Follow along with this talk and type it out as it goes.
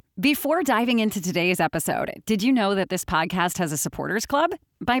Before diving into today's episode, did you know that this podcast has a supporters club?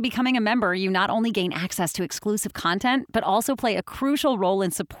 By becoming a member, you not only gain access to exclusive content, but also play a crucial role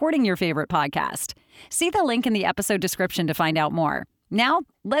in supporting your favorite podcast. See the link in the episode description to find out more. Now,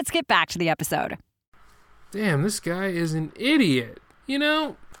 let's get back to the episode. Damn, this guy is an idiot. You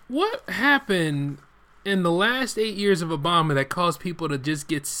know, what happened in the last 8 years of Obama that caused people to just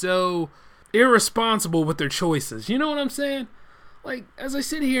get so irresponsible with their choices? You know what I'm saying? Like, as I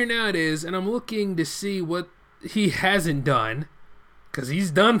sit here nowadays and I'm looking to see what he hasn't done, because he's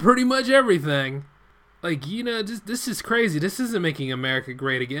done pretty much everything. Like, you know, this is crazy. This isn't making America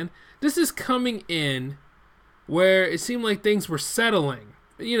great again. This is coming in where it seemed like things were settling.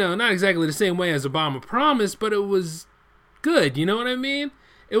 You know, not exactly the same way as Obama promised, but it was good. You know what I mean?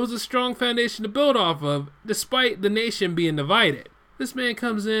 It was a strong foundation to build off of, despite the nation being divided. This man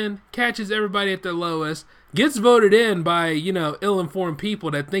comes in, catches everybody at their lowest, gets voted in by, you know, ill-informed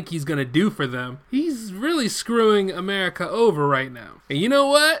people that think he's going to do for them. He's really screwing America over right now. And you know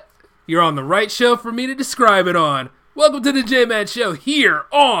what? You're on the right show for me to describe it on. Welcome to the J-Man Show here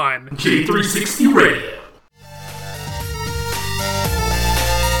on J360 Radio.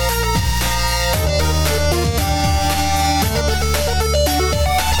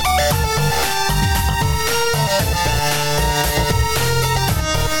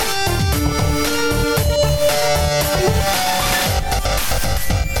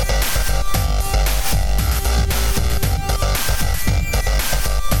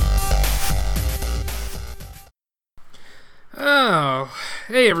 Oh,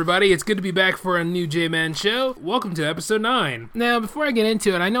 hey everybody, it's good to be back for a new J-Man Show. Welcome to episode 9. Now, before I get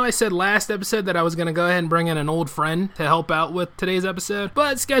into it, I know I said last episode that I was going to go ahead and bring in an old friend to help out with today's episode,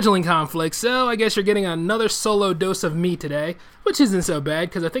 but scheduling conflicts, so I guess you're getting another solo dose of me today, which isn't so bad,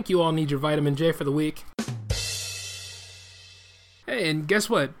 because I think you all need your vitamin J for the week. Hey, and guess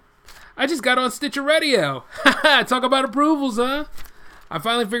what? I just got on Stitcher Radio. Haha, talk about approvals, huh? I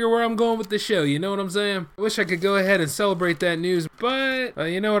finally figured where I'm going with this show, you know what I'm saying? I wish I could go ahead and celebrate that news, but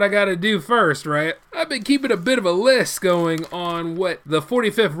you know what I gotta do first, right? I've been keeping a bit of a list going on what the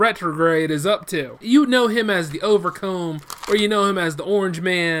 45th retrograde is up to. You know him as the Overcomb, or you know him as the Orange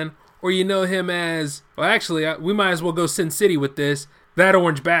Man, or you know him as, well actually, we might as well go Sin City with this, that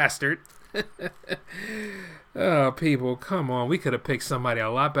orange bastard. Oh, people, come on, we could have picked somebody a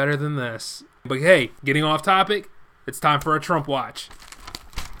lot better than this. But hey, getting off topic, it's time for a Trump watch.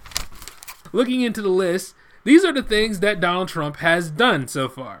 Looking into the list, these are the things that Donald Trump has done so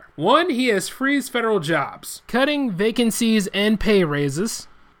far. 1, he has freezed federal jobs, cutting vacancies and pay raises.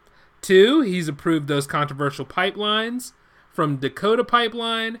 2, he's approved those controversial pipelines from Dakota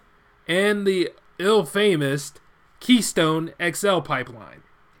Pipeline and the ill-famous Keystone XL pipeline.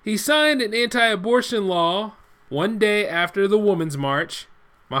 He signed an anti-abortion law one day after the Women's March.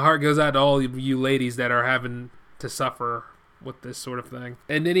 My heart goes out to all of you ladies that are having to suffer with this sort of thing.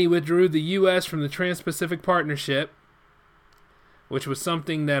 And then he withdrew the U.S. from the Trans-Pacific Partnership, which was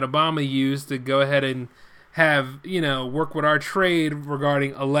something that Obama used to go ahead and have, you know, work with our trade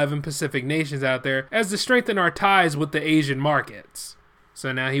regarding 11 Pacific nations out there as to strengthen our ties with the Asian markets.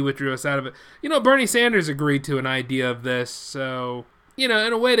 So now he withdrew us out of it. You know, Bernie Sanders agreed to an idea of this, so, you know,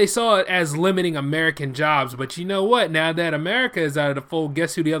 in a way they saw it as limiting American jobs. But you know what? Now that America is out of the fold,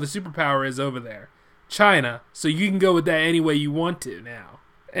 guess who the other superpower is over there? China, so you can go with that any way you want to now.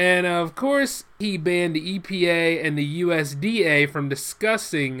 And of course, he banned the EPA and the USDA from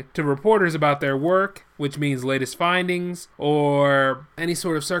discussing to reporters about their work, which means latest findings or any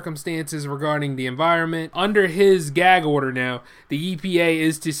sort of circumstances regarding the environment. Under his gag order now, the EPA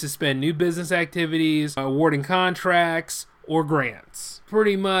is to suspend new business activities, awarding contracts, or grants.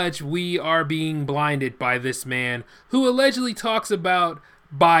 Pretty much, we are being blinded by this man who allegedly talks about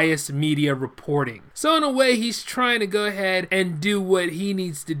biased media reporting. So in a way, he's trying to go ahead and do what he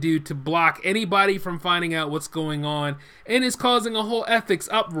needs to do to block anybody from finding out what's going on, and is causing a whole ethics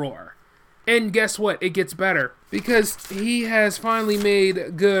uproar. And guess what? It gets better, because he has finally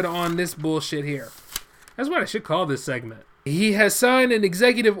made good on this bullshit here. That's what I should call this segment. He has signed an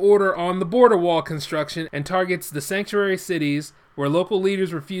executive order on the border wall construction and targets the sanctuary cities where local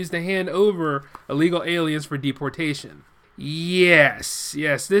leaders refuse to hand over illegal aliens for deportation. Yes,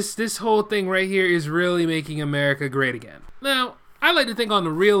 this whole thing right here is really making America great again. Now, I like to think on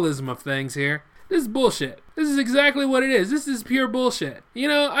the realism of things here. This is bullshit. This is exactly what it is. This is pure bullshit. You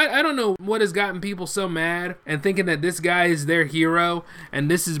know, I don't know what has gotten people so mad and thinking that this guy is their hero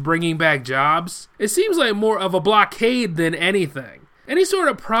and this is bringing back jobs. It seems like more of a blockade than anything. Any sort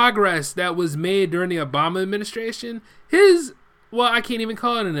of progress that was made during the Obama administration, I can't even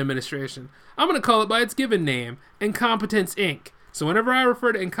call it an administration. I'm going to call it by its given name, Incompetence Inc. So whenever I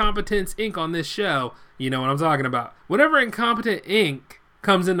refer to Incompetence Inc. on this show, you know what I'm talking about. Whenever Incompetent Inc.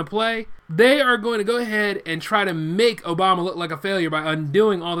 comes into play, they are going to go ahead and try to make Obama look like a failure by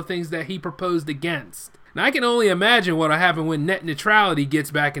undoing all the things that he proposed against. Now, I can only imagine what will happen when net neutrality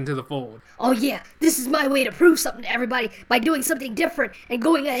gets back into the fold. Oh yeah, this is my way to prove something to everybody by doing something different and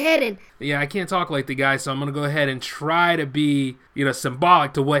going ahead and... Yeah, I can't talk like the guy, so I'm going to go ahead and try to be,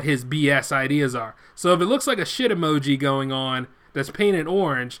 symbolic to what his BS ideas are. So if it looks like a shit emoji going on that's painted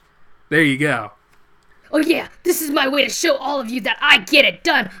orange, there you go. Oh yeah, this is my way to show all of you that I get it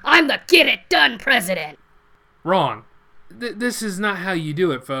done. I'm the get it done president. Wrong. This is not how you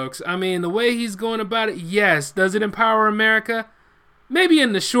do it, folks. I mean, the way he's going about it, yes. Does it empower America? Maybe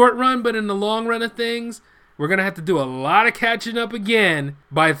in the short run, but in the long run of things, we're going to have to do a lot of catching up again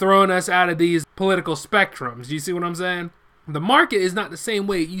by throwing us out of these political spectrums. You see what I'm saying? The market is not the same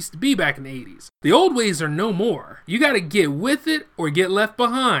way it used to be back in the 80s. The old ways are no more. You got to get with it or get left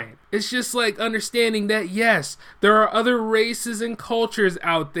behind. It's just like understanding that, yes, there are other races and cultures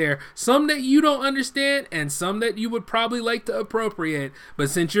out there, some that you don't understand and some that you would probably like to appropriate. But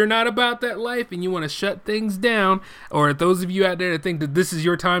since you're not about that life and you want to shut things down, or those of you out there that think that this is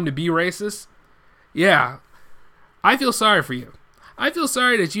your time to be racist, yeah, I feel sorry for you. I feel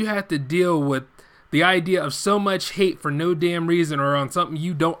sorry that you have to deal with the idea of so much hate for no damn reason or on something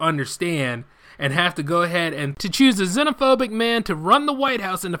you don't understand, and have to go ahead and to choose a xenophobic man to run the White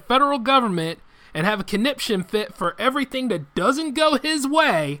House and the federal government and have a conniption fit for everything that doesn't go his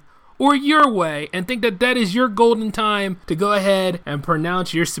way or your way, and think that that is your golden time to go ahead and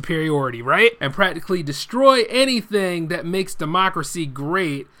pronounce your superiority, right? And practically destroy anything that makes democracy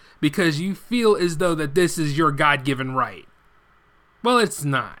great because you feel as though that this is your God-given right. Well, it's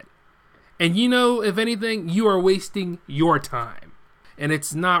not. And if anything, you are wasting your time. And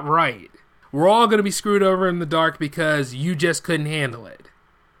it's not right. We're all going to be screwed over in the dark because you just couldn't handle it.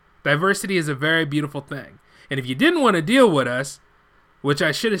 Diversity is a very beautiful thing. And if you didn't want to deal with us, which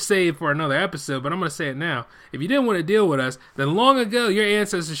I should have saved for another episode, but I'm going to say it now. If you didn't want to deal with us, then long ago your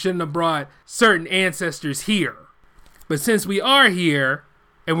ancestors shouldn't have brought certain ancestors here. But since we are here,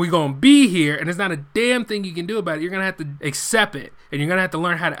 and we're going to be here, and there's not a damn thing you can do about it, you're going to have to accept it, and you're going to have to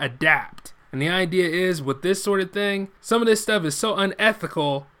learn how to adapt. And the idea is, with this sort of thing, some of this stuff is so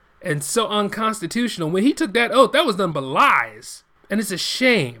unethical and so unconstitutional. When he took that oath, that was nothing but lies. And it's a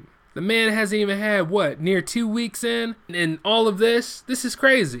shame. The man hasn't even had, near 2 weeks in? And all of this? This is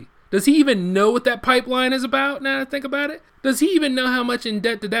crazy. Does he even know what that pipeline is about, now that I think about it? Does he even know how much in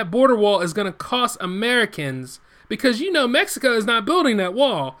debt that border wall is going to cost Americans? Because Mexico is not building that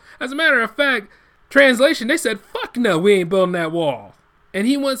wall. As a matter of fact, translation, they said, fuck no, we ain't building that wall. And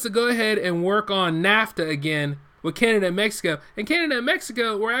he wants to go ahead and work on NAFTA again with Canada and Mexico. And Canada and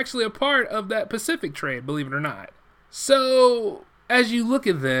Mexico were actually a part of that Pacific trade, believe it or not. So, as you look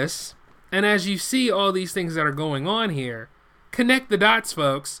at this, and as you see all these things that are going on here, connect the dots,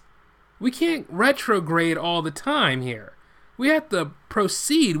 folks. We can't retrograde all the time here. We have to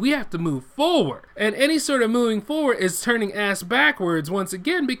proceed. We have to move forward. And any sort of moving forward is turning ass backwards once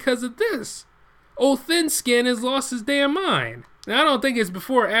again because of this. Old Thin Skin has lost his damn mind. Now, I don't think it's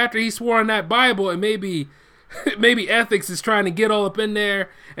before or after he swore on that Bible, and maybe ethics is trying to get all up in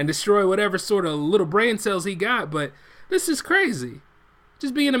there and destroy whatever sort of little brain cells he got, but this is crazy.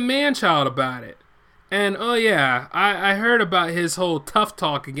 Just being a man-child about it. And, oh yeah, I heard about his whole tough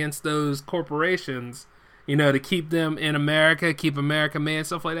talk against those corporations, to keep them in America, keep America made,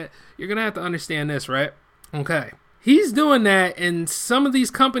 stuff like that. You're going to have to understand this, right? Okay. He's doing that, and some of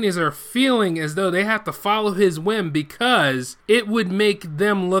these companies are feeling as though they have to follow his whim because it would make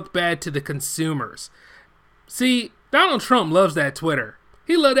them look bad to the consumers. See, Donald Trump loves that Twitter.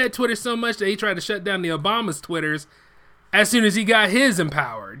 He loved that Twitter so much that he tried to shut down the Obama's Twitters as soon as he got his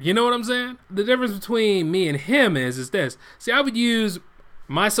empowered. You know what I'm saying? The difference between me and him is this. See, I would use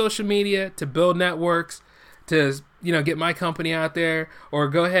my social media to build networks, to get my company out there, or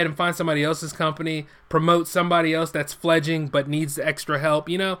go ahead and find somebody else's company, promote somebody else that's fledgling but needs extra help,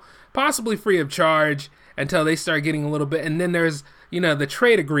 possibly free of charge until they start getting a little bit. And then there's, the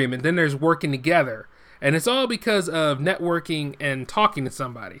trade agreement. Then there's working together. And it's all because of networking and talking to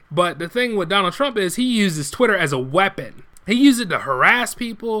somebody. But the thing with Donald Trump is he uses Twitter as a weapon. He uses it to harass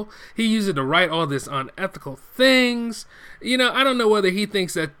people. He uses it to write all this unethical things. I don't know whether he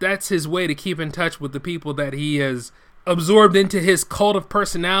thinks that that's his way to keep in touch with the people that he has absorbed into his cult of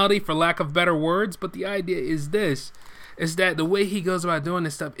personality, for lack of better words. But the idea is this, is that the way he goes about doing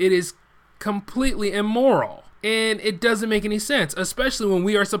this stuff, it is completely immoral. And it doesn't make any sense, especially when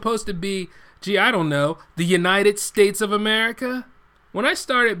we are supposed to be, the United States of America. When I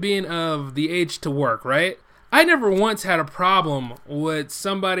started being of the age to work, right? I never once had a problem with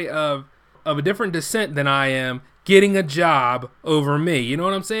somebody of a different descent than I am getting a job over me. You know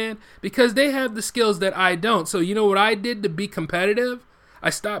what I'm saying? Because they have the skills that I don't. So you know what I did to be competitive? I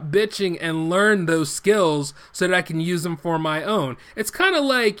stopped bitching and learned those skills so that I can use them for my own. It's kind of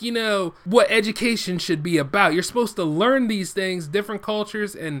like, you know, what education should be about. You're supposed to learn these things, different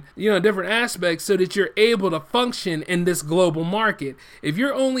cultures and, you know, different aspects so that you're able to function in this global market. If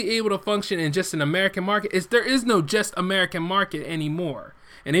you're only able to function in just an American market, there is no just American market anymore.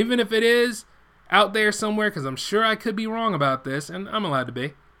 And even if it is out there somewhere, because I'm sure I could be wrong about this, and I'm allowed to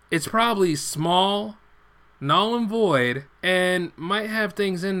be, it's probably small, null and void, and might have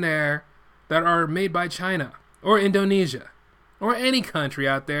things in there that are made by China or Indonesia or any country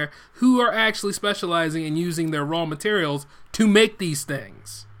out there who are actually specializing in using their raw materials to make these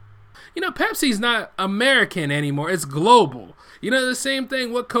things. You know, Pepsi's not American anymore. It's global. You know, the same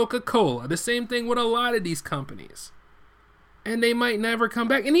thing with Coca-Cola. The same thing with a lot of these companies. And they might never come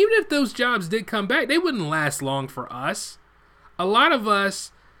back. And even if those jobs did come back, they wouldn't last long for us. A lot of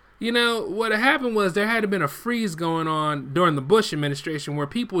us, you know, what happened was there had been a freeze going on during the Bush administration where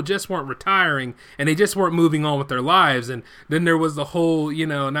people just weren't retiring and they just weren't moving on with their lives. And then there was the whole, you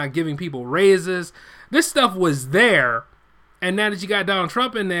know, not giving people raises. This stuff was there. And now that you got Donald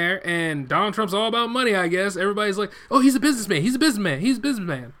Trump in there, and Donald Trump's all about money, I guess, everybody's like, oh, he's a businessman. He's a businessman. He's a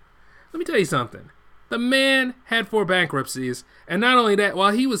businessman. Let me tell you something. The man had 4 bankruptcies. And not only that,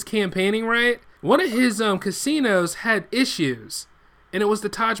 while he was campaigning, right, one of his casinos had issues. And it was the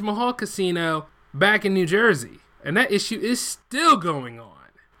Taj Mahal Casino back in New Jersey. And that issue is still going on.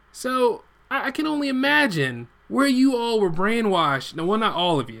 So I can only imagine where you all were brainwashed. No, well, not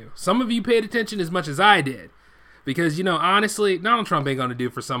all of you. Some of you paid attention as much as I did. Because, you know, honestly, Donald Trump ain't going to do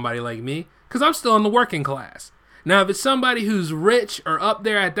for somebody like me. Because I'm still in the working class. Now, if it's somebody who's rich or up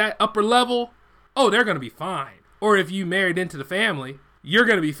there at that upper level, oh, they're going to be fine. Or if you married into the family, you're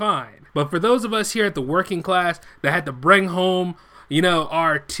going to be fine. But for those of us here at the working class that had to bring home, you know,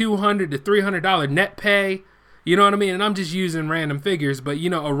 our $200 to $300 net pay, you know what I mean? And I'm just using random figures, but, you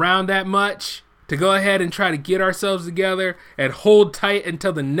know, around that much to go ahead and try to get ourselves together and hold tight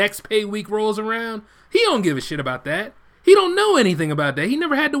until the next pay week rolls around. He don't give a shit about that. He don't know anything about that. He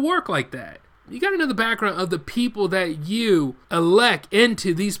never had to work like that. You got to know the background of the people that you elect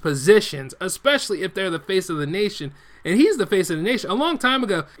into these positions, especially if they're the face of the nation. And he's the face of the nation. A long time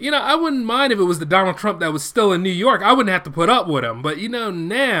ago, you know, I wouldn't mind if it was the Donald Trump that was still in New York. I wouldn't have to put up with him. But, you know,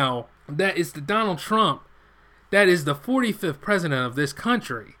 now that it's the Donald Trump that is the 45th president of this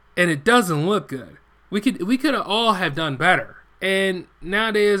country, and it doesn't look good. We could all have done better. And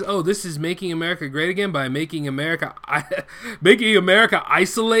nowadays, oh, this is making America great again by making America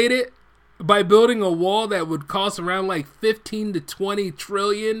isolated by building a wall that would cost around like 15 to 20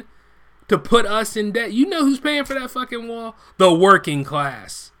 trillion to put us in debt. You know who's paying for that fucking wall? The working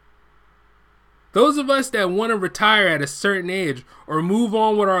class. Those of us that want to retire at a certain age or move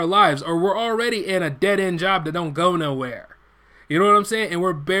on with our lives, or we're already in a dead-end job that don't go nowhere. You know what I'm saying? And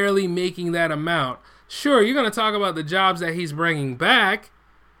we're barely making that amount. Sure, you're going to talk about the jobs that he's bringing back,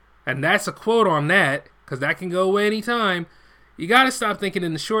 and that's a quote on that, because that can go away anytime. You got to stop thinking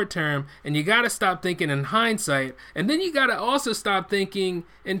in the short term, and you got to stop thinking in hindsight, and then you got to also stop thinking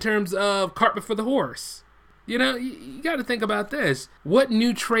in terms of cart before the horse. You know, you got to think about this. What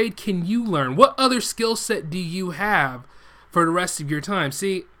new trade can you learn? What other skill set do you have for the rest of your time?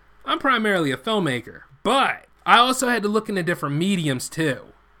 See, I'm primarily a filmmaker, but I also had to look into different mediums too.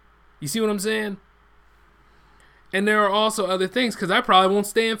 You see what I'm saying? And there are also other things, because I probably won't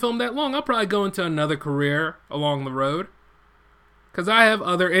stay in film that long. I'll probably go into another career along the road, because I have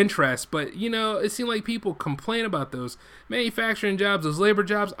other interests. But, you know, it seemed like people complain about those manufacturing jobs, those labor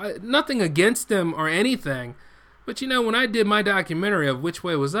jobs. Nothing against them or anything. But, you know, when I did my documentary of Which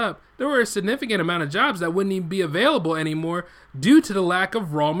Way Was Up, there were a significant amount of jobs that wouldn't even be available anymore due to the lack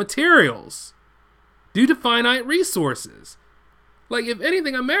of raw materials, due to finite resources. Like, if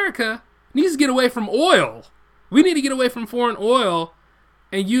anything, America needs to get away from oil. We need to get away from foreign oil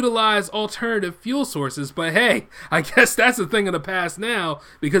and utilize alternative fuel sources. But hey, I guess that's a thing of the past now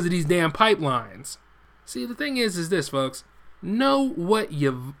because of these damn pipelines. See, the thing is this, folks. Know what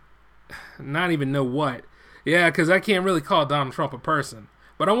you... Not even know what. Yeah, because I can't really call Donald Trump a person.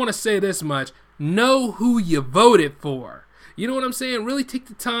 But I want to say this much. Know who you voted for. You know what I'm saying? Really take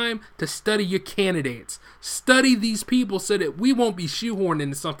the time to study your candidates. Study these people so that we won't be shoehorned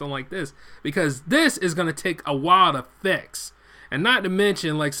into something like this. Because this is going to take a while to fix. And not to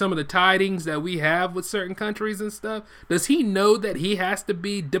mention, like, some of the tidings that we have with certain countries and stuff. Does he know that he has to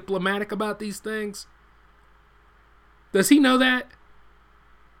be diplomatic about these things? Does he know that?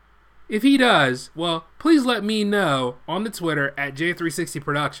 If he does, well, please let me know on the Twitter at J360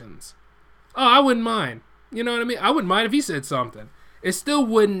 Productions. Oh, I wouldn't mind. You know what I mean? I wouldn't mind if he said something. It still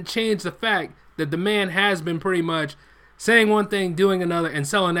wouldn't change the fact that the man has been pretty much saying one thing, doing another, and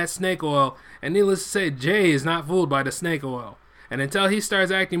selling that snake oil. And needless to say, Jay is not fooled by the snake oil. And until he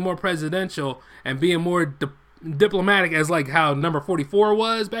starts acting more presidential and being more diplomatic as like how number 44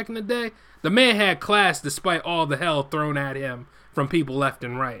 was back in the day, the man had class despite all the hell thrown at him from people left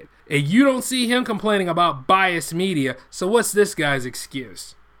and right. And you don't see him complaining about biased media, so what's this guy's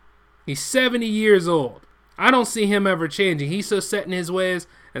excuse? He's 70 years old. I don't see him ever changing. He's so set in his ways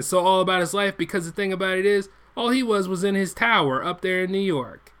and so all about his life because the thing about it is, all he was in his tower up there in New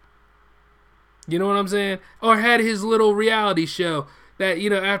York. You know what I'm saying? Or had his little reality show that,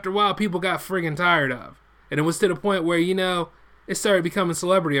 after a while people got friggin' tired of. And it was to the point where, it started becoming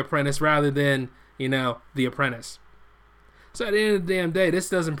Celebrity Apprentice rather than, The Apprentice. So at the end of the damn day, this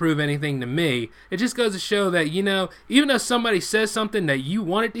doesn't prove anything to me. It just goes to show that, even though somebody says something that you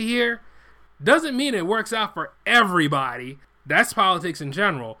wanted to hear, doesn't mean it works out for everybody. That's politics in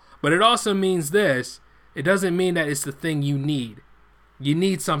general. But it also means this. It doesn't mean that it's the thing you need. You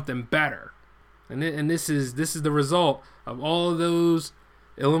need something better. And this is the result of all of those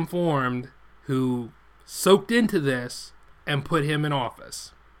ill-informed who soaked into this and put him in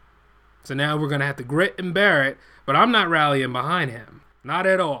office. So now we're going to have to grit and bear it, but I'm not rallying behind him. Not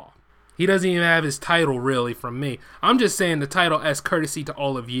at all. He doesn't even have his title really from me. I'm just saying the title as courtesy to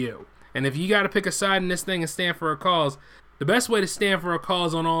all of you. And if you got to pick a side in this thing and stand for a cause, the best way to stand for a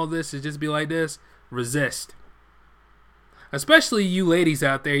cause on all of this is just be like this: resist. Especially you ladies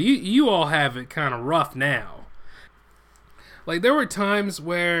out there, you all have it kind of rough now. Like, there were times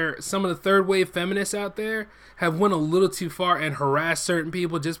where some of the third wave feminists out there have went a little too far and harassed certain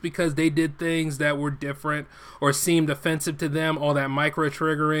people just because they did things that were different or seemed offensive to them, all that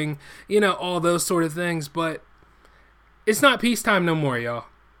micro-triggering, all those sort of things. But it's not peacetime no more, y'all.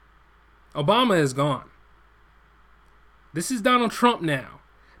 Obama is gone. This is Donald Trump now.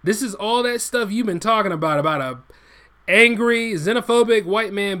 This is all that stuff you've been talking about a angry, xenophobic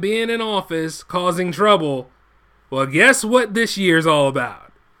white man being in office, causing trouble. Well, guess what this year's all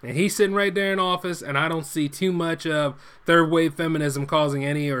about? And he's sitting right there in office, and I don't see too much of third wave feminism causing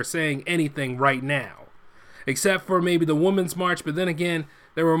any or saying anything right now. Except for maybe the Women's March, but then again,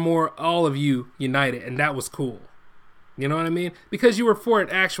 there were more all of you united, and that was cool. You know what I mean? Because you were for an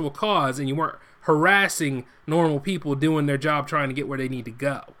actual cause, and you weren't harassing normal people doing their job trying to get where they need to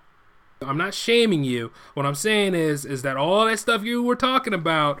go. I'm not shaming you. What I'm saying is that all that stuff you were talking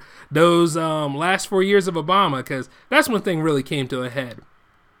about, those last 4 years of Obama, because that's when thing really came to a head.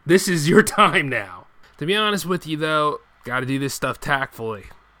 This is your time now. To be honest with you, though, got to do this stuff tactfully.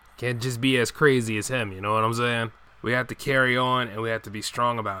 Can't just be as crazy as him, you know what I'm saying? We have to carry on, and we have to be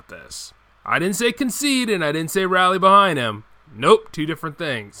strong about this. I didn't say concede, and I didn't say rally behind him. Nope, two different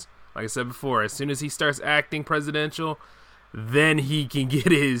things. Like I said before, as soon as he starts acting presidential, then he can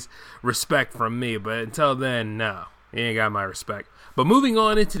get his respect from me. But until then, no, he ain't got my respect. But moving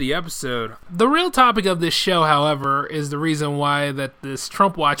on into the episode, the real topic of this show, however, is the reason why that this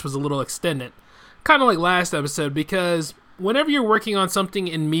Trump watch was a little extended. Kind of like last episode, because whenever you're working on something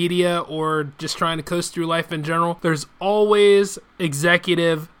in media or just trying to coast through life in general, there's always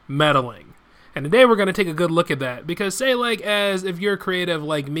executive meddling. And today we're going to take a good look at that, because say like as if you're creative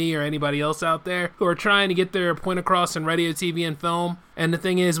like me or anybody else out there who are trying to get their point across in radio, TV, and film, and the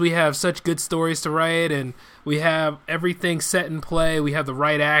thing is we have such good stories to write and we have everything set in play, we have the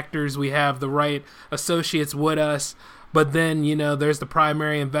right actors, we have the right associates with us, but then, there's the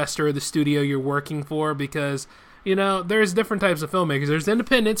primary investor of the studio you're working for, because, there's different types of filmmakers. There's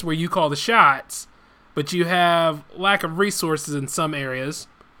independents where you call the shots, but you have lack of resources in some areas.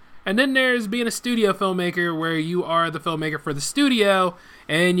 And then there's being a studio filmmaker where you are the filmmaker for the studio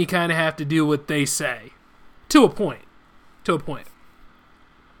and you kind of have to do what they say. To a point.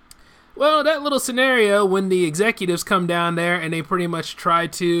 Well, that little scenario when the executives come down there and they pretty much try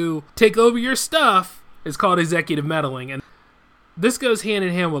to take over your stuff is called executive meddling. And this goes hand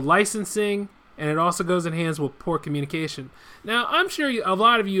in hand with licensing, and it also goes in hands with poor communication. Now, I'm sure a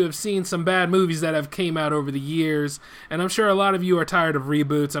lot of you have seen some bad movies that have came out over the years, and I'm sure a lot of you are tired of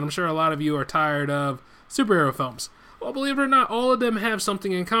reboots, and I'm sure a lot of you are tired of superhero films. Well, believe it or not, all of them have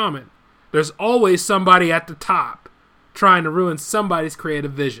something in common. There's always somebody at the top trying to ruin somebody's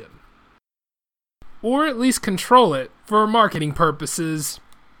creative vision. Or at least control it for marketing purposes.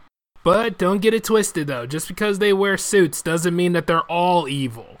 But don't get it twisted, though. Just because they wear suits doesn't mean that they're all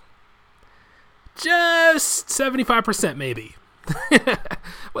evil. Just 75% maybe.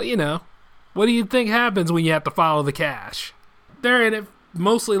 Well, what do you think happens when you have to follow the cash? They're in it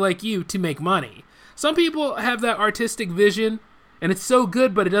mostly like you, to make money. Some people have that artistic vision, and it's so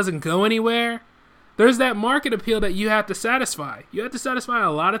good, but it doesn't go anywhere. There's that market appeal that you have to satisfy. You have to satisfy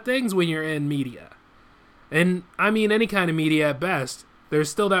a lot of things when you're in media. And I mean any kind of media at best. There's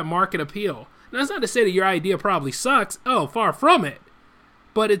still that market appeal. Now, that's not to say that your idea probably sucks. Oh, far from it.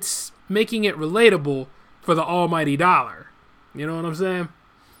 But it's making it relatable for the almighty dollar. You know what I'm saying?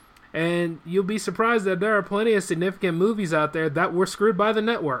 And you'll be surprised that there are plenty of significant movies out there that were screwed by the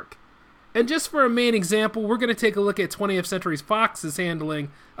network. And just for a main example, we're going to take a look at 20th Century Fox's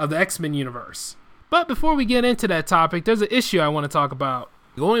handling of the X-Men universe. But before we get into that topic, there's an issue I want to talk about.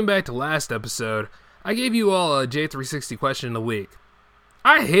 Going back to last episode, I gave you all a J360 question of the week.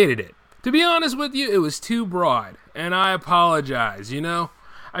 I hated it. To be honest with you, it was too broad, and I apologize,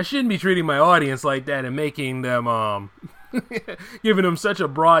 I shouldn't be treating my audience like that and making them, giving them such a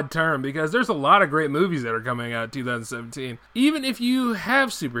broad term, because there's a lot of great movies that are coming out in 2017. Even if you have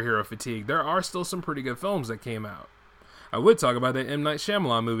superhero fatigue, there are still some pretty good films that came out. I would talk about the M. Night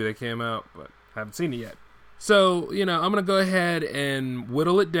Shyamalan movie that came out, but haven't seen it yet. So, I'm going to go ahead and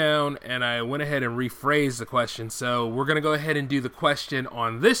whittle it down, and I went ahead and rephrased the question. So, we're going to go ahead and do the question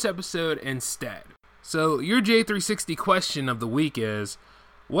on this episode instead. So, your J360 question of the week is,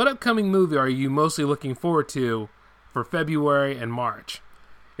 what upcoming movie are you mostly looking forward to for February and March?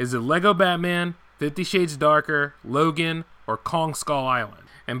 Is it Lego Batman, 50 Shades Darker, Logan, or Kong Skull Island?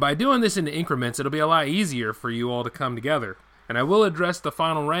 And by doing this in increments, it'll be a lot easier for you all to come together. And I will address the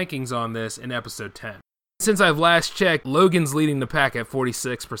final rankings on this in episode 10. Since I've last checked, Logan's leading the pack at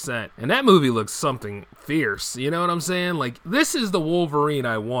 46%. And that movie looks something fierce, you know what I'm saying? Like, this is the Wolverine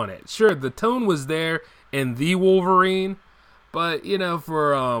I wanted. Sure, the tone was there in The Wolverine, but,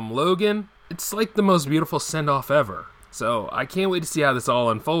 for Logan, it's like the most beautiful send-off ever. So, I can't wait to see how this all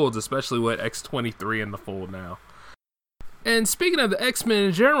unfolds, especially with X-23 in the fold now. And speaking of the X-Men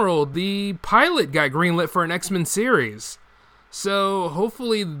in general, the pilot got greenlit for an X-Men series. So,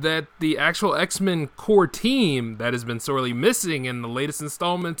 hopefully that the actual X-Men core team that has been sorely missing in the latest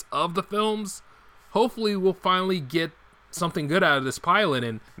installments of the films, hopefully we'll finally get something good out of this pilot,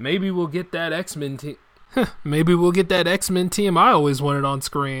 and maybe we'll get that X-Men team. Maybe we'll get that X-Men team I always wanted on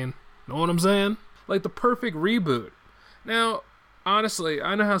screen. Know what I'm saying? Like the perfect reboot. Now, honestly,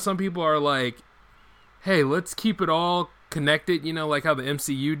 I know how some people are like, hey, let's keep it all connected, like how the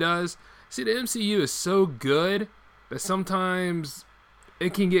MCU does. See, the MCU is so good that sometimes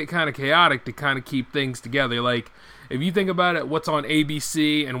it can get kind of chaotic to kind of keep things together. Like, if you think about it, what's on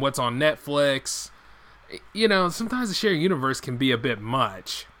ABC and what's on Netflix, sometimes the shared universe can be a bit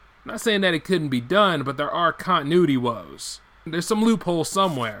much. I'm not saying that it couldn't be done, but there are continuity woes. There's some loophole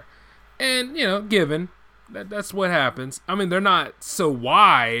somewhere. And, given that's what happens. I mean, they're not so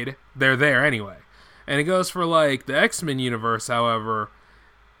wide, they're there anyway. And it goes for, like, the X-Men universe, however,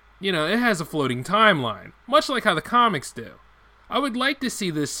 it has a floating timeline, much like how the comics do. I would like to see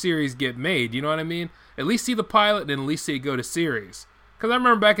this series get made, you know what I mean? At least see the pilot and at least see it go to series. Because I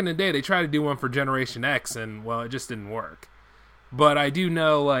remember back in the day, they tried to do one for Generation X, and, well, it just didn't work. But I do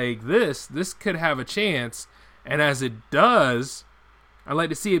know, like, this could have a chance, and as it does, I'd like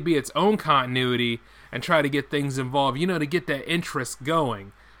to see it be its own continuity and try to get things involved, to get that interest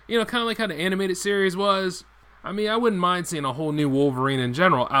going. Kind of like how the animated series was. I mean, I wouldn't mind seeing a whole new Wolverine in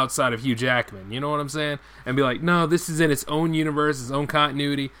general outside of Hugh Jackman, you know what I'm saying? And be like, no, this is in its own universe, its own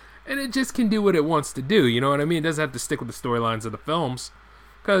continuity, and it just can do what it wants to do, you know what I mean? It doesn't have to stick with the storylines of the films.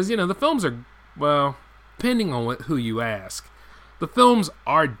 Because, the films are, well, depending on who you ask, the films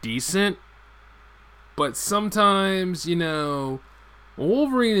are decent, but sometimes,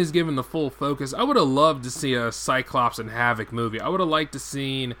 Wolverine is given the full focus. I would have loved to see a Cyclops and Havoc movie. I would have liked to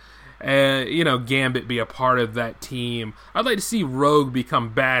seen Gambit be a part of that team. I'd like to see Rogue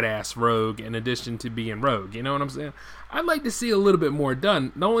become badass Rogue in addition to being Rogue. You know what I'm saying? I'd like to see a little bit more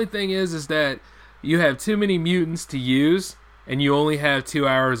done. The only thing is that you have too many mutants to use, and you only have 2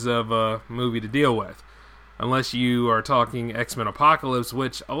 hours of a movie to deal with. Unless you are talking X-Men Apocalypse,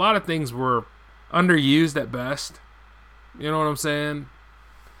 which a lot of things were underused at best. You know what I'm saying?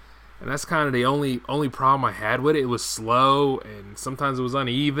 And that's kind of the only problem I had with it. It was slow, and sometimes it was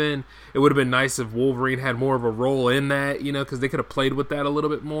uneven. It would have been nice if Wolverine had more of a role in that, because they could have played with that a little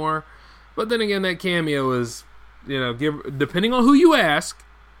bit more. But then again, that cameo was, depending on who you ask,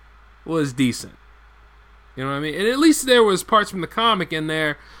 was decent. You know what I mean? And at least there was parts from the comic in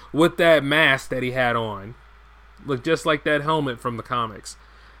there with that mask that he had on. Looked just like that helmet from the comics.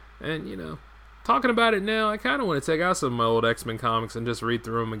 And, talking about it now, I kind of want to take out some of my old X-Men comics and just read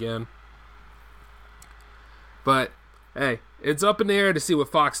through them again. But hey, it's up in the air to see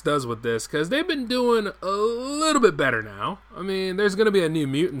what Fox does with this, because they've been doing a little bit better now. I mean, there's going to be a New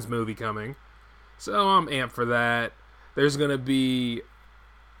Mutants movie coming, so I'm amped for that. There's going to be...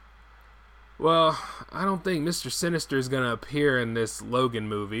 Well, I don't think Mr. Sinister is going to appear in this Logan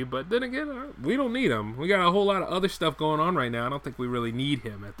movie, but then again, we don't need him. We got a whole lot of other stuff going on right now. I don't think we really need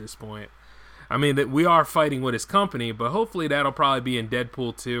him at this point. I mean, that we are fighting with his company, but hopefully that'll probably be in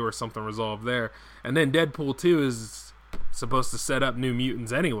Deadpool 2 or something resolved there. And then Deadpool 2 is supposed to set up New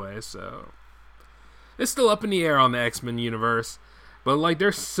Mutants anyway, so... It's still up in the air on the X-Men universe. But, like,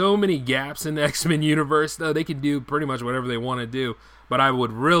 there's so many gaps in the X-Men universe, though. They can do pretty much whatever they want to do. But I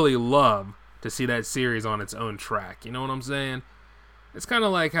would really love to see that series on its own track. You know what I'm saying? It's kind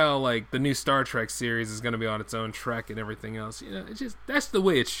of like how, like, the new Star Trek series is going to be on its own track and everything else. You know, it's just, that's the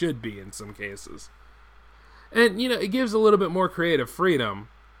way it should be in some cases. And, you know, it gives a little bit more creative freedom,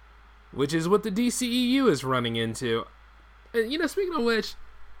 which is what the DCEU is running into. And, you know, speaking of which,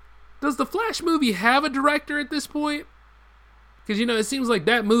 does the Flash movie have a director at this point? Because, you know, it seems like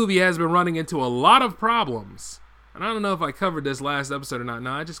that movie has been running into a lot of problems. And I don't know if I covered this last episode or not.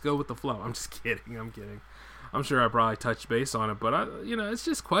 No, I just go with the flow. I'm just kidding. I'm kidding. I'm sure I probably touched base on it. But, you know, it's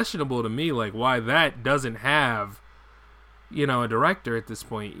just questionable to me, like, why that doesn't have, you know, a director at this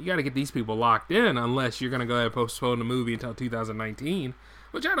point. You got to get these people locked in unless you're going to go ahead and postpone the movie until 2019,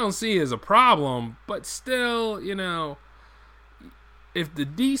 which I don't see as a problem. But still, you know, if the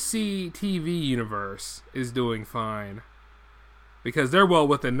DC TV universe is doing fine, because they're well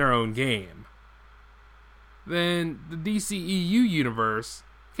within their own game, then the DCEU universe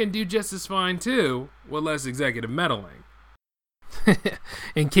can do just as fine too, with less executive meddling.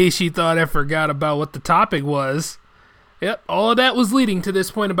 In case you thought I forgot about what the topic was, yep, all of that was leading to this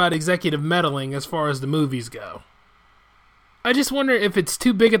point about executive meddling as far as the movies go. I just wonder if it's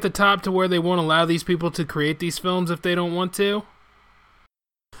too big at the top to where they won't allow these people to create these films if they don't want to.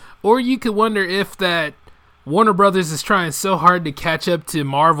 Or you could wonder if that Warner Brothers is trying so hard to catch up to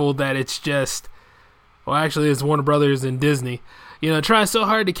Marvel that it's just... Well, actually, it's Warner Brothers and Disney. You know, trying so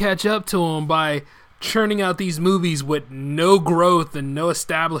hard to catch up to them by churning out these movies with no growth and no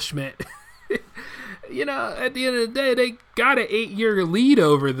establishment. You know, at the end of the day, they got an 8-year lead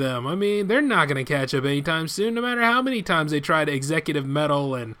over them. I mean, they're not going to catch up anytime soon, no matter how many times they try to executive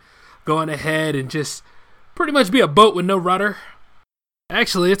meddle and go on ahead and just pretty much be a boat with no rudder.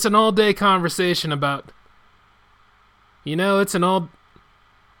 Actually, it's an all-day conversation about... You know, it's an all-day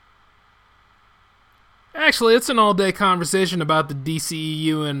conversation about the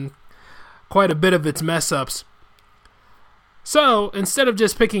DCEU and quite a bit of its mess-ups. So, instead of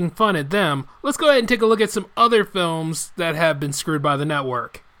just picking fun at them, let's go ahead and take a look at some other films that have been screwed by the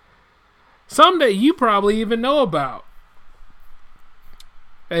network. Some that you probably even know about.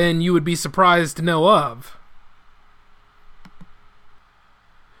 And you would be surprised to know of.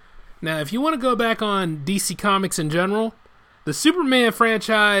 Now, if you want to go back on DC Comics in general, the Superman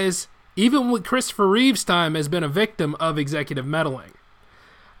franchise, even with Christopher Reeve's time, has been a victim of executive meddling.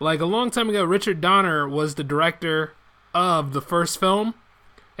 Like, a long time ago, Richard Donner was the director of the first film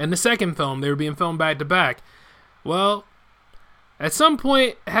and the second film. They were being filmed back to back. Well, at some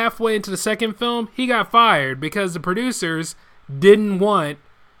point halfway into the second film, he got fired because the producers didn't want,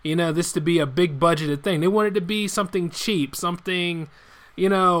 you know, this to be a big budgeted thing. They wanted to be something cheap, something, you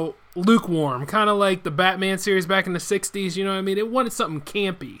know, lukewarm, kind of like the Batman series back in the 60s, you know what I mean? It wanted something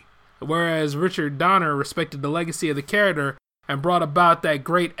campy. Whereas Richard Donner respected the legacy of the character and brought about that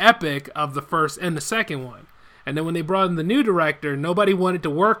great epic of the first and the second one. And then when they brought in the new director, nobody wanted to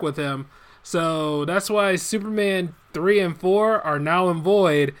work with him. So that's why Superman 3 and 4 are now in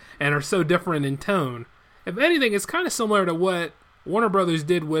void and are so different in tone. If anything, it's kind of similar to what Warner Brothers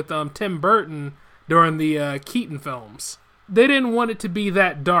did with Tim Burton during the Keaton films. They didn't want it to be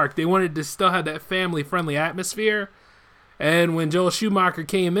that dark. They wanted to still have that family-friendly atmosphere. And when Joel Schumacher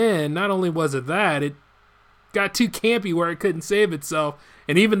came in, not only was it that, it got too campy where it couldn't save itself.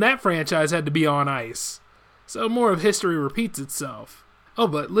 And even that franchise had to be on ice. So more of history repeats itself. Oh,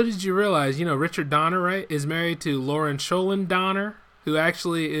 but little did you realize, you know, Richard Donner, right, is married to Lauren Sholin Donner, who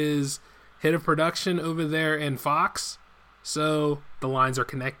actually is head of production over there in Fox. So the lines are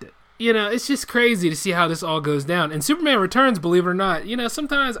connected. You know, it's just crazy to see how this all goes down. And Superman Returns, believe it or not, you know,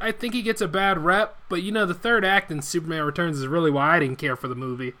 sometimes I think he gets a bad rep, but, you know, the third act in Superman Returns is really why I didn't care for the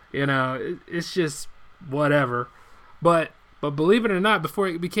movie. You know, it's just whatever. But believe it or not, before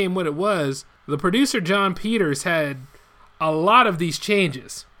it became what it was, the producer John Peters had a lot of these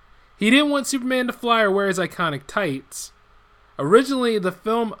changes. He didn't want Superman to fly or wear his iconic tights. Originally, the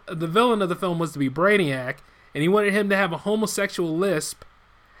villain of the film was to be Brainiac, and he wanted him to have a homosexual lisp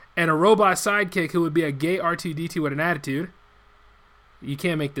and a robot sidekick who would be a gay R2-D2 with an attitude. You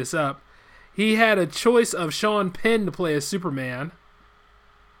can't make this up. He had a choice of Sean Penn to play as Superman.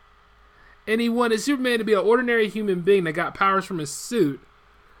 And he wanted Superman to be an ordinary human being that got powers from his suit,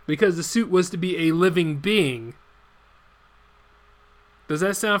 because the suit was to be a living being. Does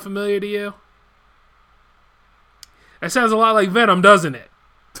that sound familiar to you? That sounds a lot like Venom, doesn't it?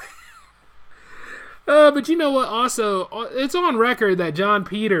 But you know what? Also, it's on record that John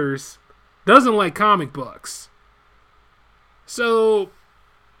Peters doesn't like comic books. So,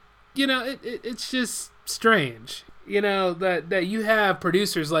 you know, it's just strange. You know, that you have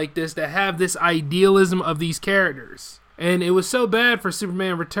producers like this that have this idealism of these characters. And it was so bad for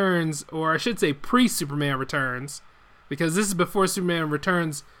Superman Returns, or I should say pre-Superman Returns, because this is before Superman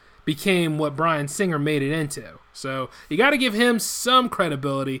Returns became what Bryan Singer made it into. So you got to give him some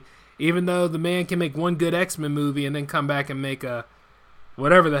credibility, even though the man can make one good X-Men movie and then come back and make a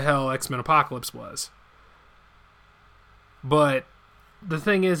whatever the hell X-Men Apocalypse was. But the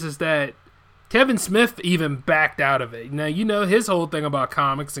thing is that Kevin Smith even backed out of it. Now, you know his whole thing about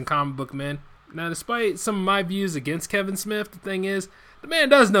comics and comic book men. Now, despite some of my views against Kevin Smith, the thing is, the man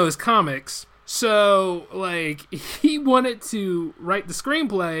does know his comics. So, like, he wanted to write the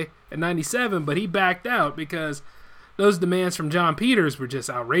screenplay in 97, but he backed out because those demands from John Peters were just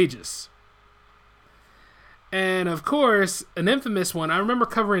outrageous. And, of course, an infamous one, I remember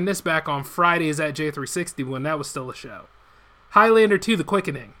covering this back on Fridays at J360 when that was still a show. Highlander 2: The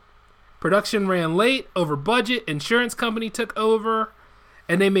Quickening. Production ran late, over budget, insurance company took over,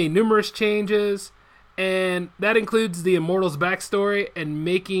 and they made numerous changes, and that includes the Immortals backstory and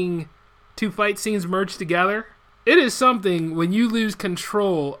making two fight scenes merge together. It is something when you lose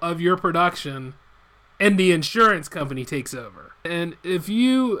control of your production and the insurance company takes over. And if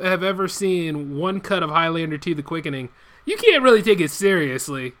you have ever seen one cut of Highlander 2: The Quickening, you can't really take it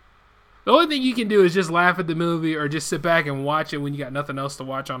seriously. The only thing you can do is just laugh at the movie or just sit back and watch it when you got nothing else to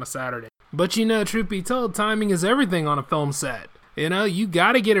watch on a Saturday. But you know, truth be told, timing is everything on a film set. You know, you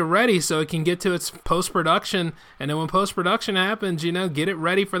got to get it ready so it can get to its post-production. And then when post-production happens, you know, get it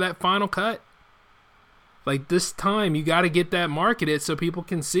ready for that final cut. Like this time, you got to get that marketed so people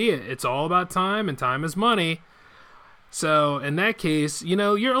can see it. It's all about time, and time is money. So in that case, you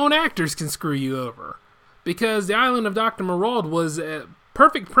know, your own actors can screw you over. Because The Island of Dr. Moreau was a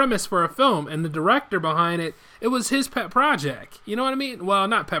perfect premise for a film, and the director behind it, it was his pet project. You know what I mean? Well,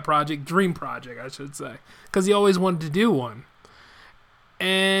 not pet project, dream project, I should say. Because he always wanted to do one.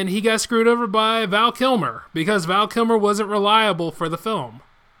 And he got screwed over by Val Kilmer, because Val Kilmer wasn't reliable for the film.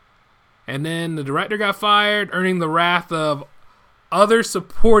 And then the director got fired, earning the wrath of other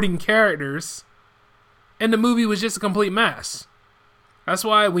supporting characters, and the movie was just a complete mess. That's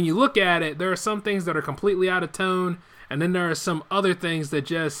why when you look at it, there are some things that are completely out of tone, and then there are some other things that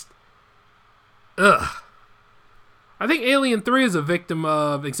just... ugh. I think Alien 3 is a victim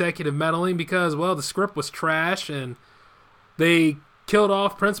of executive meddling because, well, the script was trash, and they killed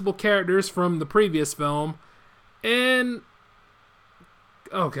off principal characters from the previous film, and...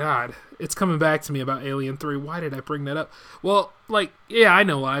 oh, God. It's coming back to me about Alien 3. Why did I bring that up? Well, like, yeah, I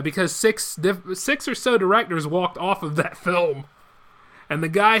know why. Because six or so directors walked off of that film. And the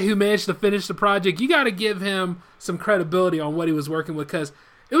guy who managed to finish the project, you got to give him some credibility on what he was working with. Because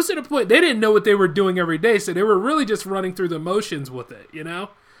it was to the point, they didn't know what they were doing every day. So they were really just running through the motions with it, you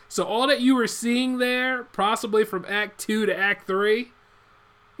know? So all that you were seeing there, possibly from Act 2 to Act 3,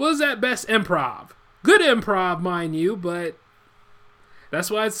 was at best improv. Good improv, mind you, but... that's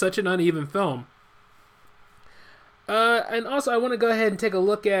why it's such an uneven film. And also, I want to go ahead and take a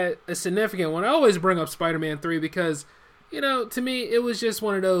look at a significant one. I always bring up Spider-Man 3 because, you know, to me, it was just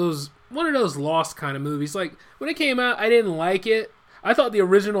one of those lost kind of movies. Like, when it came out, I didn't like it. I thought the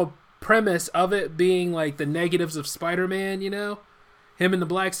original premise of it being, like, the negatives of Spider-Man, you know? Him in the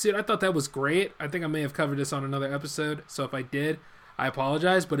black suit, I thought that was great. I think I may have covered this on another episode, so if I did, I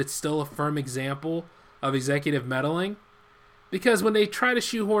apologize, but it's still a firm example of executive meddling. Because when they try to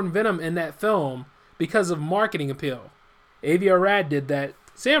shoehorn Venom in that film because of marketing appeal, Avi Arad did that.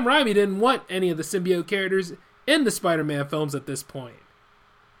 Sam Raimi didn't want any of the symbiote characters in the Spider-Man films at this point.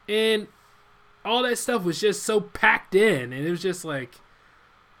 And all that stuff was just so packed in, and it was just like,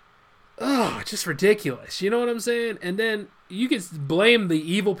 oh, just ridiculous. You know what I'm saying? And then you can blame the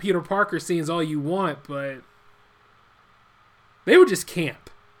evil Peter Parker scenes all you want, but they were just camp.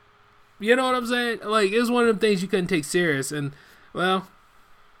 You know what I'm saying? Like, it was one of them things you couldn't take serious. And, well,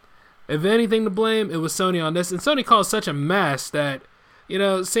 if anything to blame, it was Sony on this. And Sony caused such a mess that, you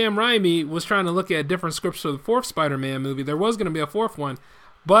know, Sam Raimi was trying to look at different scripts for the fourth Spider-Man movie. There was going to be a fourth one.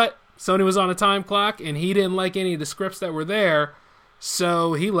 But Sony was on a time clock, and he didn't like any of the scripts that were there.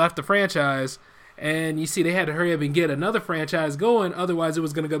 So he left the franchise, and you see they had to hurry up and get another franchise going, otherwise it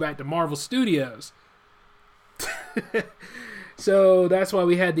was going to go back to Marvel Studios. So that's why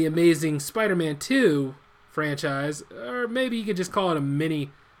we had the Amazing Spider-Man 2 franchise, or maybe you could just call it a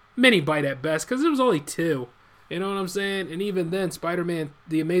mini bite at best, because it was only 2. You know what I'm saying? And even then,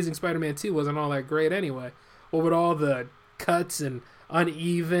 the Amazing Spider-Man 2 wasn't all that great anyway. What with all the cuts and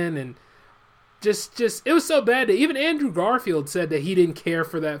uneven and just it was so bad that even Andrew Garfield said that he didn't care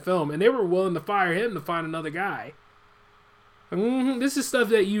for that film, and they were willing to fire him to find another guy. This is stuff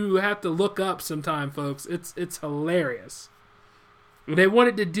that you have to look up sometime, folks. It's hilarious. They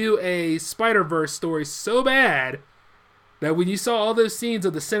wanted to do a Spider-Verse story so bad that when you saw all those scenes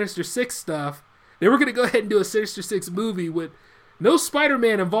of the Sinister Six stuff, they were going to go ahead and do a Sinister Six movie with no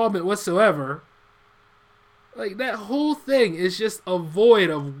Spider-Man involvement whatsoever. Like, that whole thing is just a void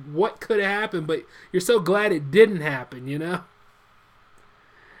of what could have happened, but you're so glad it didn't happen, you know?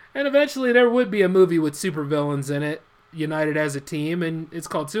 And eventually there would be a movie with supervillains in it, united as a team, and it's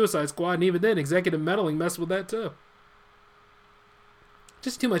called Suicide Squad, and even then, executive meddling messed with that too.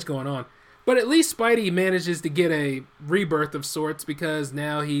 Just too much going on. But at least Spidey manages to get a rebirth of sorts, because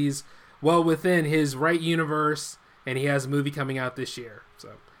now he's well within his right universe, and he has a movie coming out this year,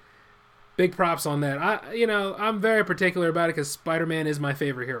 so... Big props on that. I'm very particular about it because Spider-Man is my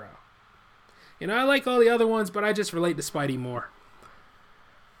favorite hero. I like all the other ones, but I just relate to Spidey more.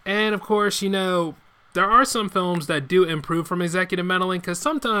 And, of course, there are some films that do improve from executive meddling, because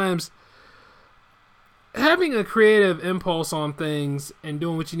sometimes having a creative impulse on things and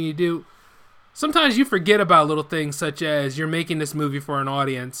doing what you need to do, sometimes you forget about little things such as you're making this movie for an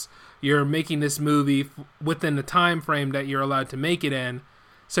audience, you're making this movie within the time frame that you're allowed to make it in,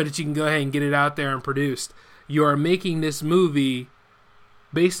 so that you can go ahead and get it out there and produced. You are making this movie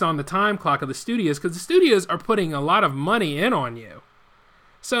based on the time clock of the studios, because the studios are putting a lot of money in on you.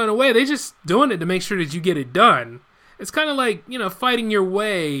 So in a way, they're just doing it to make sure that you get it done. It's kind of like, fighting your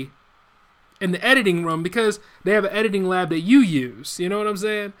way in the editing room because they have an editing lab that you use. You know what I'm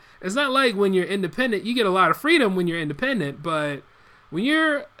saying? It's not like when you're independent, you get a lot of freedom when you're independent, but when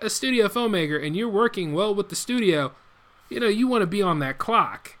you're a studio filmmaker and you're working well with the studio, you want to be on that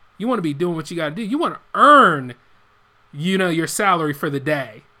clock. You want to be doing what you got to do. You want to earn, your salary for the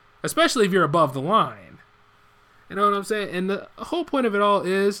day, especially if you're above the line. You know what I'm saying? And the whole point of it all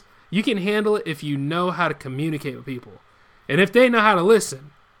is you can handle it if you know how to communicate with people. And if they know how to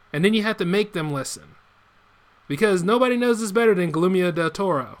listen. And then you have to make them listen. Because nobody knows this better than Guillermo del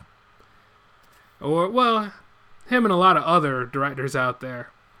Toro. Or, well, him and a lot of other directors out there.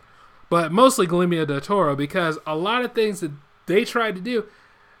 But mostly Guillermo del Toro, because a lot of things that they tried to do,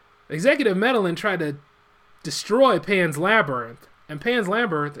 executive meddling tried to destroy Pan's Labyrinth. And Pan's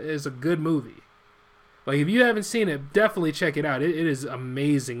Labyrinth is a good movie. Like, if you haven't seen it, definitely check it out. It is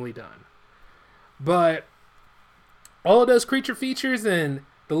amazingly done. But all of those creature features and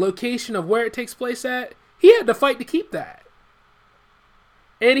the location of where it takes place at, he had to fight to keep that.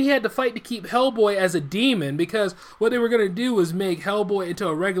 And he had to fight to keep Hellboy as a demon, because what they were going to do was make Hellboy into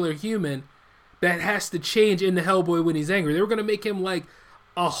a regular human that has to change into Hellboy when he's angry. They were going to make him like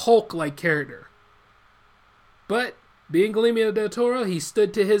a Hulk-like character. But being Guillermo del Toro, he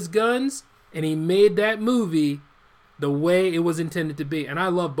stood to his guns, and he made that movie the way it was intended to be. And I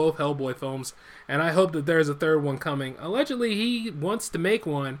love both Hellboy films, and I hope that there's a third one coming. Allegedly, he wants to make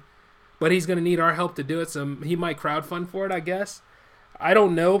one, but he's going to need our help to do it, so he might crowdfund for it, I guess. I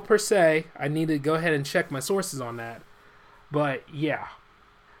don't know, per se. I need to go ahead and check my sources on that. But, yeah.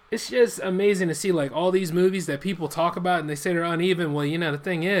 It's just amazing to see, like, all these movies that people talk about and they say they're uneven. Well, the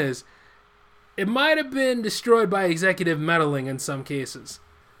thing is, it might have been destroyed by executive meddling in some cases.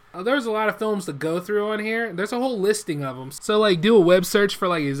 There's a lot of films to go through on here. There's a whole listing of them. So, like, do a web search for,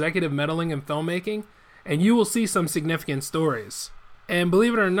 like, executive meddling in filmmaking, and you will see some significant stories. And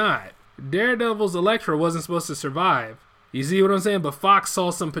believe it or not, Daredevil's Elektra wasn't supposed to survive. You see what I'm saying? But Fox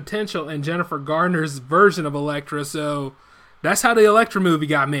saw some potential in Jennifer Garner's version of Elektra, so that's how the Elektra movie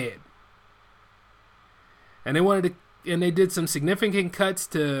got made. And they did some significant cuts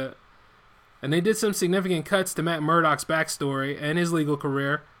to Matt Murdock's backstory and his legal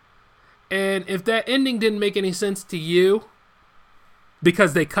career. And if that ending didn't make any sense to you,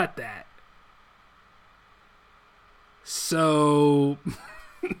 because they cut that. So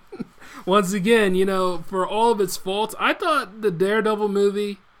once again, for all of its faults, I thought the Daredevil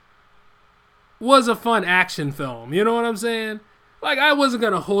movie was a fun action film. You know what I'm saying? Like, I wasn't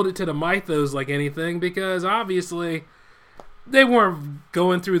going to hold it to the mythos like anything, because obviously they weren't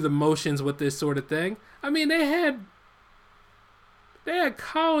going through the motions with this sort of thing. I mean, they had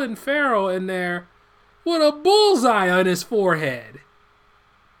Colin Farrell in there with a bullseye on his forehead.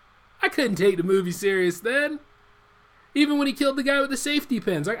 couldn't take the movie serious then. Even when he killed the guy with the safety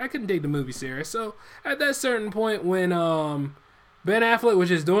pins, I couldn't take the movie serious. So at that certain point when Ben Affleck was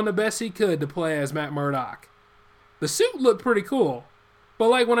just doing the best he could to play as Matt Murdock, the suit looked pretty cool. But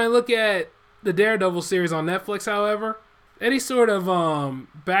like when I look at the Daredevil series on Netflix, however, any sort of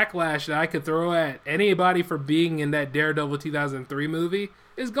backlash that I could throw at anybody for being in that Daredevil 2003 movie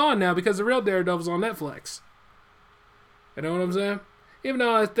is gone now because the real Daredevil's on Netflix. You know what I'm saying? Even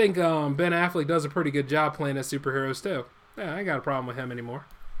though I think Ben Affleck does a pretty good job playing as superheroes too. Yeah, I ain't got a problem with him anymore.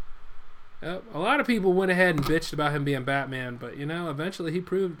 Yep. A lot of people went ahead and bitched about him being Batman, but eventually he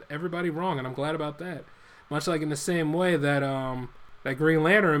proved everybody wrong, and I'm glad about that. Much like in the same way that that Green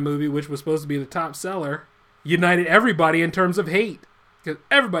Lantern movie, which was supposed to be the top seller, united everybody in terms of hate. Because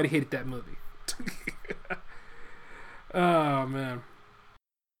everybody hated that movie. Oh, man.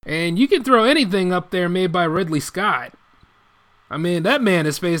 And you can throw anything up there made by Ridley Scott. I mean, that man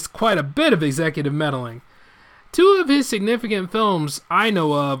has faced quite a bit of executive meddling. Two of his significant films I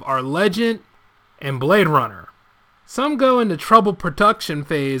know of are Legend and Blade Runner. Some go into trouble production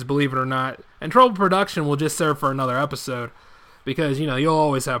phase, believe it or not, and trouble production will just serve for another episode because, you'll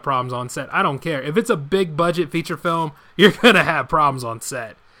always have problems on set. I don't care. If it's a big budget feature film, you're going to have problems on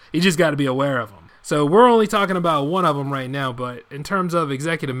set. You just got to be aware of them. So we're only talking about one of them right now, but in terms of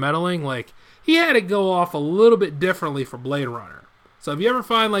executive meddling, he had to go off a little bit differently for Blade Runner. So if you ever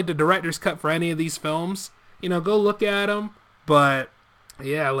find the director's cut for any of these films, go look at them. But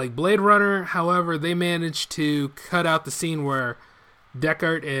yeah, Blade Runner, however, they managed to cut out the scene where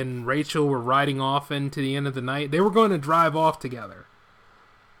Deckard and Rachel were riding off into the end of the night. They were going to drive off together.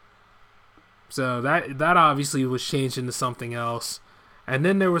 So that obviously was changed into something else. And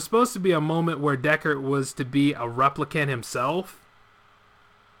then there was supposed to be a moment where Deckard was to be a replicant himself.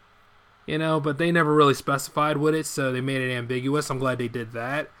 But they never really specified with it, so they made it ambiguous. I'm glad they did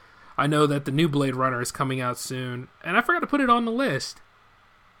that. I know that the new Blade Runner is coming out soon, and I forgot to put it on the list.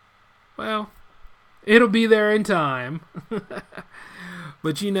 Well, it'll be there in time.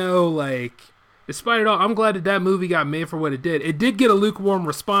 But despite it all, I'm glad that movie got made for what it did. It did get a lukewarm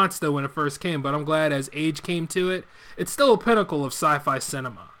response, though, when it first came, but I'm glad as age came to it, it's still a pinnacle of sci-fi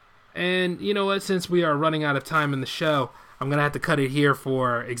cinema. And you know what, since we are running out of time in the show, I'm going to have to cut it here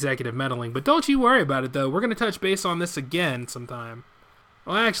for executive meddling. But don't you worry about it, though. We're going to touch base on this again sometime.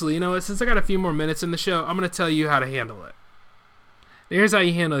 Well, actually, since I got a few more minutes in the show, I'm going to tell you how to handle it. Here's how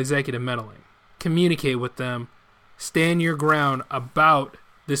you handle executive meddling. Communicate with them. Stand your ground about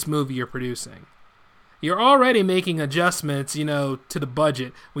this movie you're producing. You're already making adjustments, to the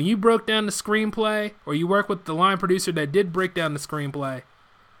budget. When you broke down the screenplay, or you work with the line producer that did break down the screenplay,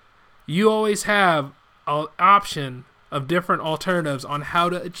 you always have an option of different alternatives on how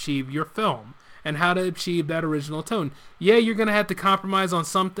to achieve your film and how to achieve that original tone. Yeah, you're going to have to compromise on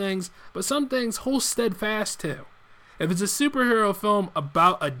some things, but some things hold steadfast too. If it's a superhero film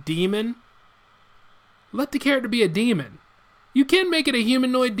about a demon, let the character be a demon. You can make it a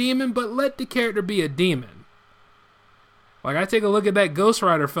humanoid demon, but let the character be a demon. I take a look at that Ghost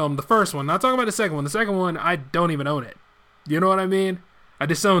Rider film, the first one. Not talking about the second one. The second one, I don't even own it. You know what I mean? I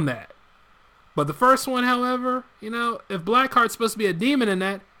disown that. But the first one, however, if Blackheart's supposed to be a demon in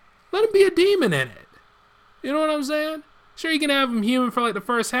that, let him be a demon in it. You know what I'm saying? Sure, you can have him human for the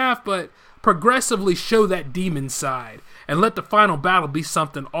first half, but progressively show that demon side and let the final battle be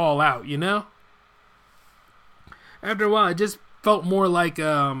something all out, After a while, it just felt more like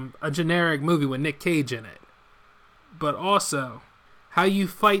a generic movie with Nick Cage in it. But also, how you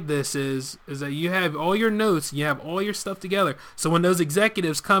fight this is that you have all your notes, you have all your stuff together. So when those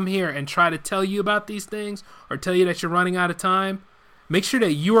executives come here and try to tell you about these things or tell you that you're running out of time, make sure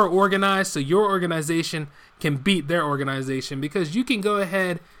that you are organized so your organization can beat their organization, because you can go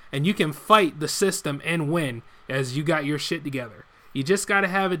ahead and you can fight the system and win as you got your shit together. You just got to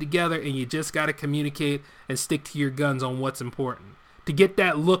have it together, and you just got to communicate and stick to your guns on what's important to get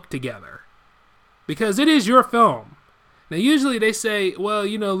that look together, because it is your film. Now, usually they say, well,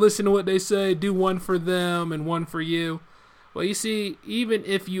 listen to what they say, do one for them and one for you. Well, you see, even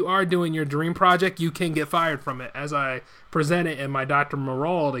if you are doing your dream project, you can get fired from it, as I presented in my Dr.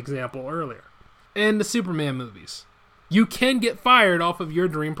 Marald example earlier. In the Superman movies, you can get fired off of your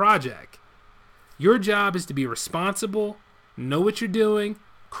dream project. Your job is to be responsible, know what you're doing,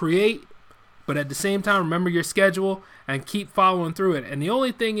 create, but at the same time, remember your schedule and keep following through it. And the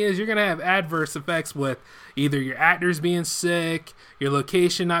only thing is, you're going to have adverse effects with either your actors being sick, your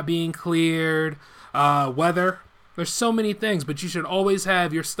location not being cleared, weather. There's so many things, but you should always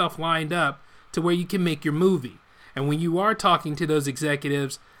have your stuff lined up to where you can make your movie. And when you are talking to those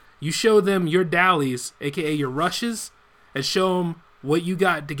executives, you show them your dallies, aka your rushes, and show them what you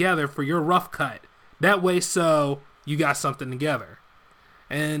got together for your rough cut. That way, so you got something together.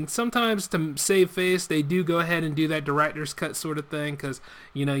 And sometimes to save face, they do go ahead and do that director's cut sort of thing because,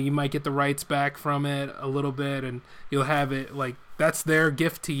 you know, you might get the rights back from it a little bit and you'll have it like that's their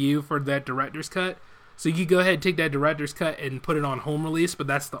gift to you for that director's cut. So you go ahead and take that director's cut and put it on home release, but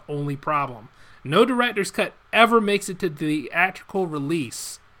that's the only problem. No director's cut ever makes it to the theatrical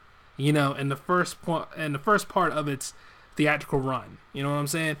release, you know, in the first part of its theatrical run. You know what I'm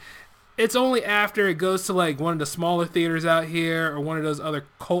saying? It's only after it goes to like one of the smaller theaters out here or one of those other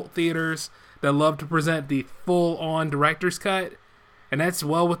cult theaters that love to present the full-on director's cut, and that's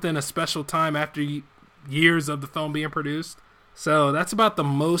well within a special time after years of the film being produced. So that's about the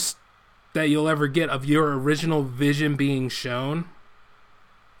most that you'll ever get of your original vision being shown.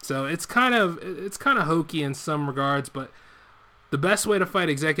 So it's kind of hokey in some regards, but the best way to fight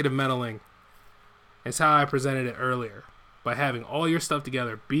executive meddling is how I presented it earlier. By having all your stuff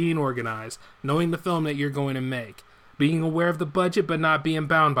together, being organized, knowing the film that you're going to make, being aware of the budget but not being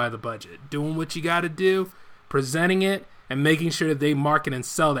bound by the budget, doing what you got to do, presenting it, and making sure that they market and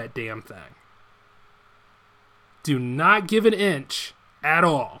sell that damn thing. Do not give an inch at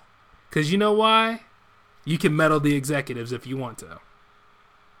all. Because you know why? You can meddle the executives if you want to.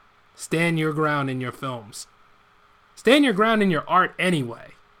 Stand your ground in your films. Stand your ground in your art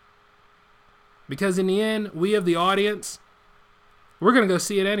anyway. Because in the end, we of the audience, we're going to go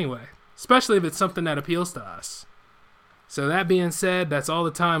see it anyway, especially if it's something that appeals to us. So that being said, that's all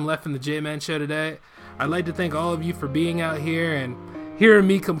the time left in the J-Man Show today. I'd like to thank all of you for being out here and hearing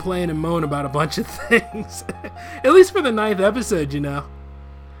me complain and moan about a bunch of things. At least for the 9th episode, you know.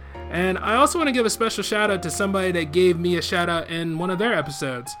 And I also want to give a special shout out to somebody that gave me a shout out in one of their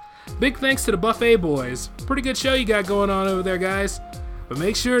episodes. Big thanks to the Buffet Boys. Pretty good show you got going on over there, guys. But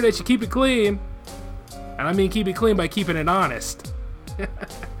make sure that you keep it clean. And I mean keep it clean by keeping it honest.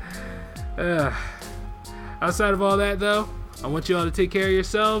 Outside of all that, though, I want you all to take care of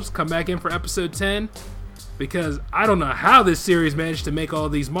yourselves. Come back in for episode 10. Because I don't know how this series managed to make all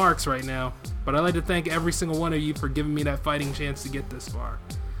these marks right now. But I'd like to thank every single one of you for giving me that fighting chance to get this far.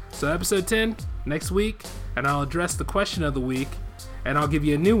 So episode 10, next week. And I'll address the question of the week. And I'll give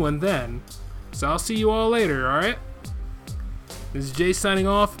you a new one then. So I'll see you all later, alright? This is Jay signing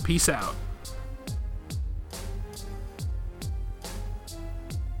off. Peace out.